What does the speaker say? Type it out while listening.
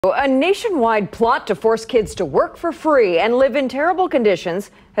A nationwide plot to force kids to work for free and live in terrible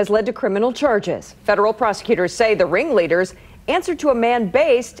conditions has led to criminal charges. Federal prosecutors say the ringleaders answered to a man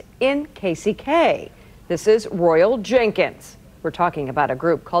based in KCK. This is Royal Jenkins. We're talking about a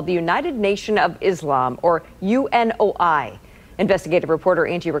group called the United Nation of Islam, or UNOI. Investigative reporter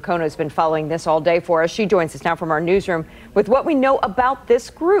Angie Racono has been following this all day for us. She joins us now from our newsroom with what we know about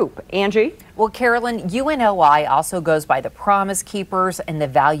this group. Angie? Well, Carolyn, UNOI also goes by the Promise Keepers and the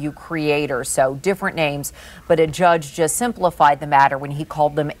Value Creators, so different names, but a judge just simplified the matter when he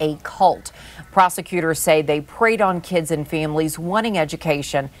called them a cult. Prosecutors say they preyed on kids and families wanting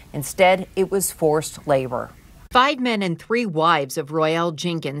education. Instead, it was forced labor. 5 men and 3 wives of Royal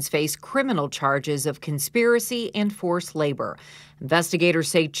Jenkins face criminal charges of conspiracy and forced labor. Investigators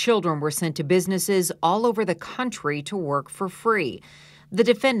say children were sent to businesses all over the country to work for free. The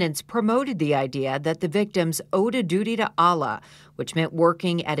defendants promoted the idea that the victims owed a duty to Allah, which meant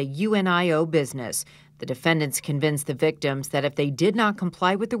working at a UNIO business. The defendants convinced the victims that if they did not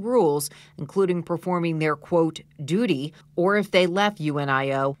comply with the rules, including performing their, quote, duty, or if they left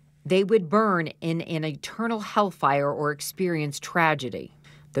UNIO, they would burn in an eternal hellfire or experience tragedy.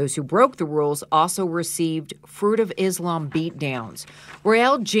 Those who broke the rules also received Fruit of Islam beatdowns.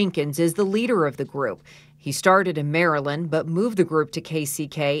 Royal Jenkins is the leader of the group. He started in Maryland, but moved the group to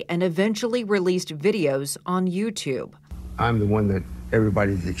KCK and eventually released videos on YouTube. I'm the one that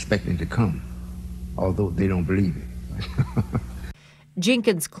everybody's expecting to come, although they don't believe it.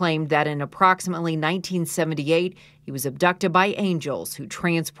 Jenkins claimed that in approximately 1978, he was abducted by angels who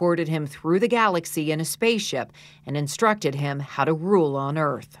transported him through the galaxy in a spaceship and instructed him how to rule on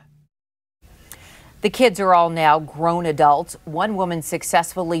Earth. The kids are all now grown adults. One woman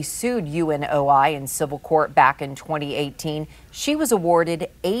successfully sued UNOI in civil court back in 2018. She was awarded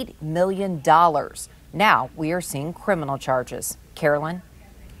 $8 million. Now we are seeing criminal charges. Carolyn?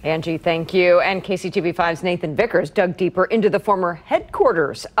 Angie, thank you. And KCTV5's Nathan Vickers dug deeper into the former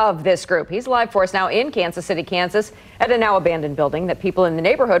headquarters of this group. He's live for us now in Kansas City, Kansas, at a now abandoned building that people in the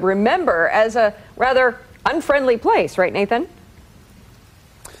neighborhood remember as a rather unfriendly place. Right, Nathan?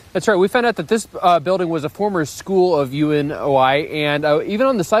 That's right. We found out that this building was a former school of UNOI, and even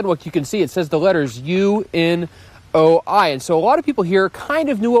on the sidewalk you can see it says the letters UNOI. And so a lot of people here kind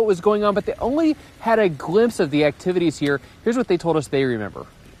of knew what was going on, but they only had a glimpse of the activities here. Here's what they told us they remember.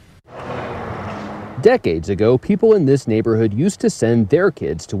 Decades ago, people in this neighborhood used to send their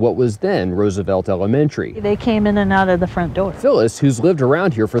kids to what was then Roosevelt Elementary. They came in and out of the front door. Phyllis, who's lived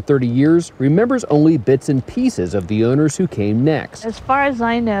around here for 30 years, remembers only bits and pieces of the owners who came next. As far as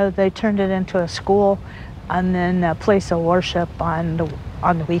I know, they turned it into a school and then a place of worship on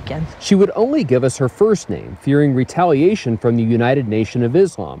the weekends. She would only give us her first name, fearing retaliation from the United Nation of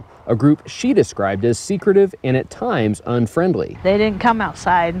Islam, a group she described as secretive and at times unfriendly. They didn't come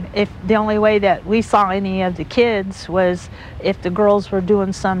outside. If the only way that we saw any of the kids was if the girls were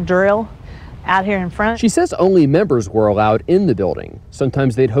doing some drill out here in front. She says only members were allowed in the building.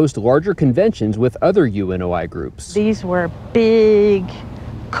 Sometimes they'd host larger conventions with other UNOI groups. These were big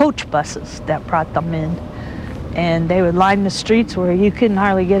coach buses that brought them in, and they would line the streets where you couldn't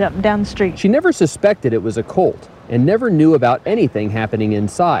hardly get up and down the street. She never suspected it was a cult and never knew about anything happening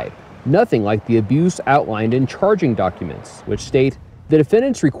inside. Nothing like the abuse outlined in charging documents, which state the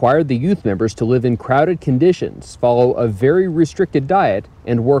defendants required the youth members to live in crowded conditions, follow a very restricted diet,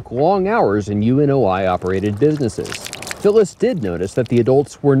 and work long hours in UNOI-operated businesses. Phyllis did notice that the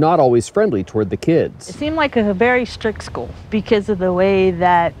adults were not always friendly toward the kids. It seemed like a very strict school because of the way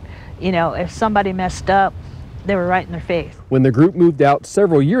that, you know, if somebody messed up, they were right in their face. When the group moved out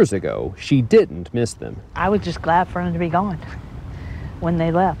several years ago, she didn't miss them. I was just glad for them to be gone when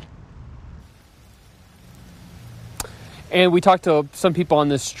they left. And we talked to some people on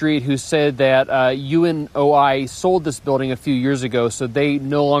this street who said that UNOI sold this building a few years ago, so they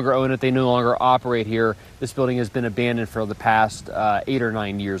no longer own it. They no longer operate here. This building has been abandoned for the past 8 or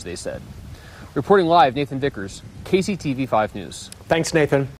 9 years, they said. Reporting live, Nathan Vickers, KCTV 5 News. Thanks, Nathan.